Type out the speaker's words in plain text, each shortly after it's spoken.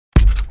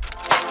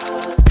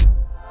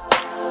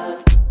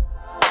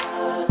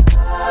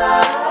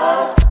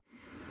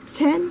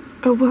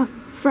Oh,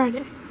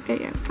 Friday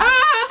AM.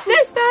 Ah!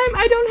 This time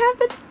I don't have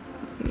the...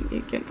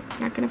 You're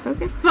not gonna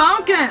focus?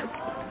 Focus!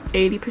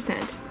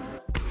 80%.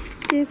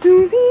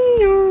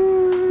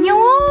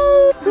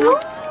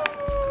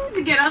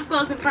 To get up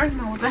close and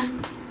personal with that.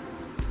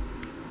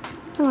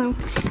 Hello.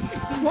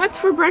 What's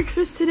for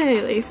breakfast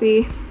today,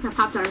 Lacey?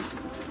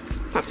 Pop-Tarts.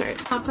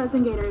 Pop-Tarts. Pop-Tarts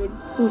and Gatorade.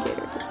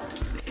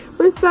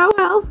 We're so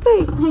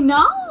healthy. I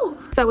know!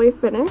 So we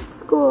finished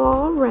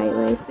school, right,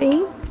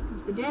 Lacey?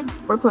 We did.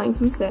 We're playing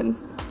some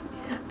Sims.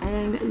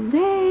 And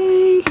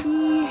they,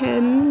 he,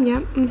 him,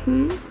 yep,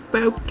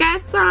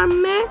 focus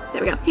on me.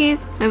 There we go.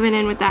 He's moving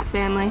in with that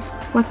family.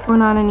 What's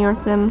going on in your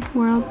Sim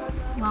world?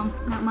 Well,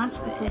 not much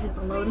because it's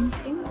a loading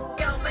screen.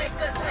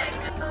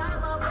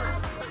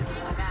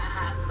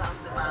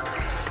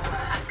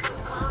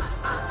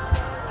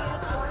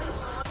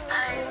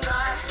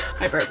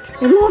 I burped.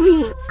 I love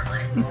it.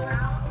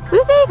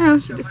 Lucy! Oh,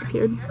 she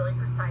disappeared.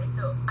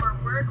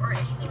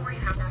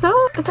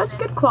 So, such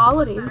good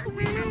quality.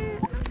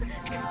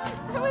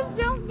 I was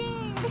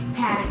joking.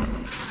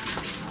 Padding.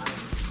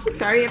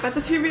 Sorry about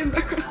the TV in the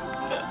background.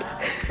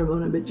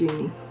 Ramona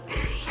Bajini.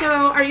 So,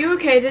 are you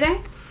okay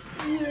today?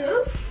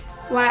 Yes.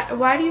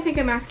 Why do you think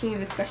I'm asking you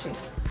this question?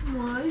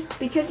 Why?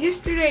 Because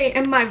yesterday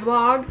in my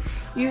vlog,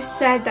 you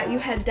said that you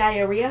had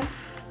diarrhea.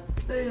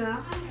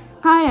 Yeah.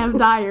 I have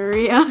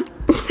diarrhea.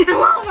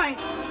 Oh my...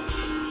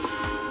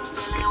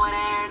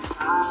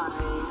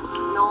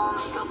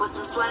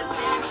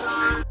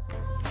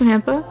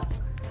 Samantha,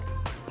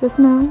 just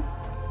know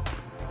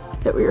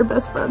that we are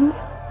best friends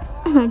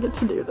and I get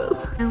to do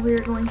this. And we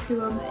are going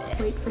to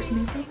wait for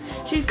Samantha.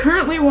 She's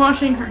currently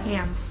washing her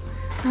hands.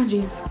 Oh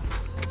jeez.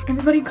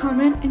 Everybody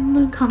comment in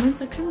the comment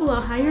section below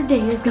how your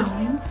day is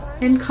going.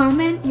 And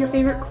comment your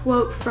favorite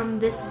quote from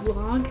this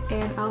vlog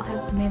and I'll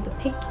have Samantha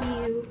pick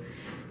you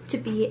to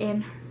be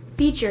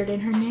featured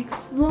in her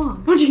next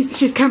vlog. Oh jeez,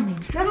 she's coming.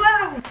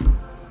 Hello!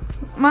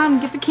 Mom,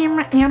 get the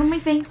camera out of my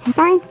face.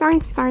 Sorry.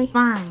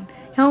 Fine.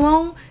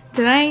 Hello,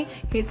 today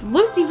it's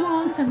Lucy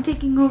Vlogs. I'm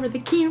taking over the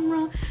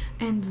camera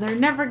and they're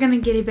never gonna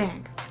get it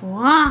back.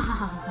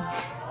 Wow.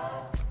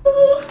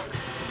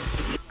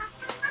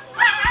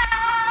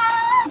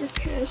 Just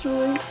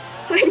casually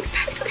playing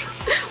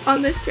sideways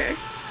on this chair.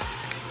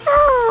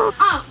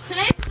 Oh,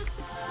 today's the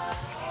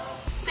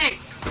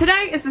 6th.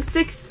 Today is the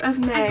 6th of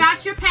May. I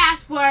got your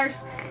password.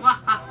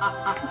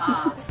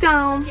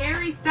 So,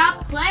 Gary,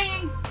 stop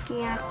playing.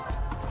 yeah.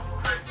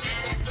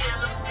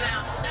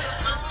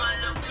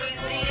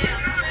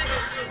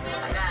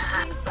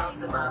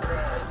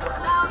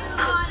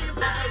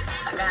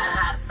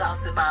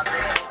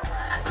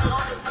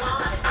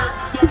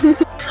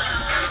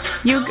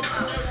 You go.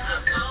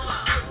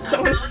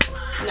 Don't.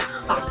 No.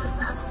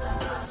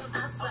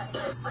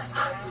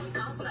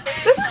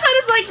 This is what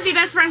it's like to be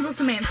best friends with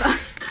Samantha.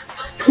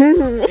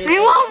 I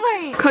love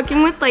it.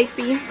 Cooking with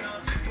Lacey.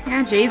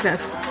 Yeah,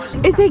 Jesus.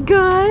 Is it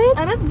good?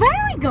 And it's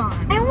very good.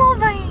 I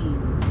love it.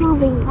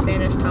 Loving.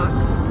 Spanish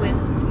talks with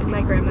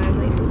my grandma and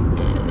Lacey.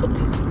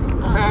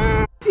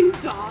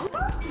 $2?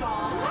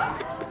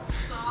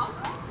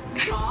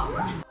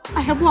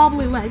 I have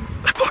wobbly legs.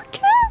 Poor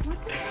cat.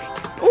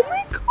 Oh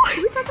my god.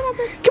 Can we talk about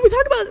this? Can we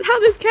talk about how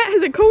this cat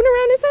has a cone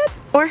around his head?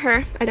 Or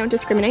her. I don't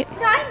discriminate.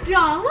 $9.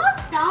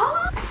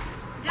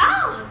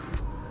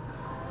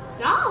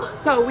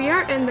 So we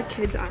are in the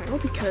kids aisle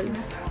because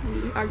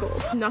we are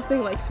gold.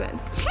 Nothing like Sven.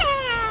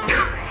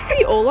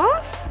 Hey,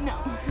 Olaf? No,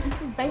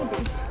 this is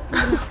babies.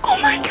 Oh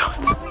my god,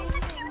 this is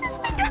the cutest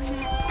thing I've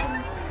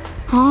seen.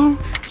 Oh,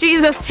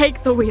 Jesus,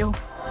 take the wheel.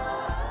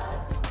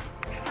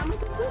 How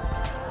much is this?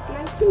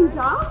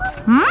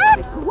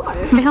 $19? What?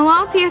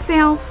 Hello to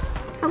yourself.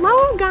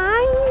 Hello,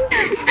 guys.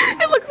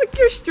 It looks like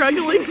you're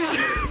struggling.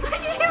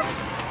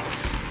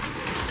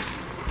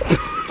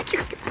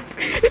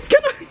 It's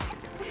gonna...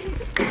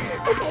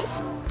 Okay.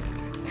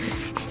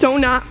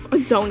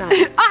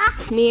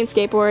 Donut. Me and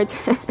skateboards.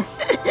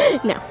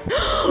 No.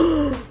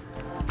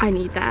 I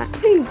need that.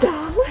 $60.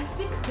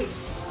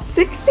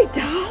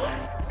 $60?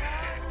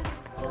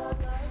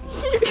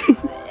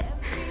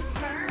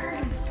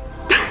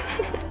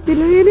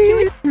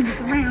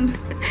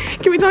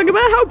 Can we talk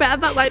about how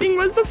bad that lighting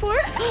was before?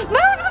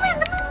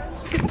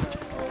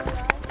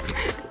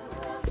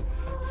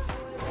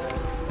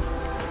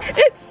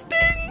 It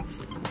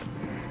spins!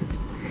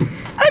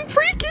 I'm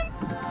freaking!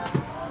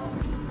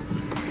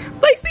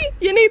 Lacey,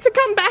 you need to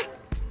come back.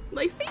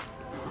 Lacey?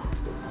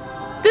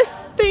 This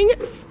thing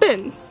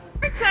spins.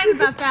 I'm excited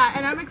about that,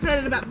 and I'm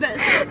excited about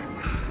this.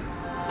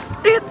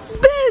 It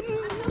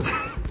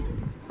spins!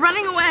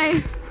 Running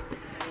away.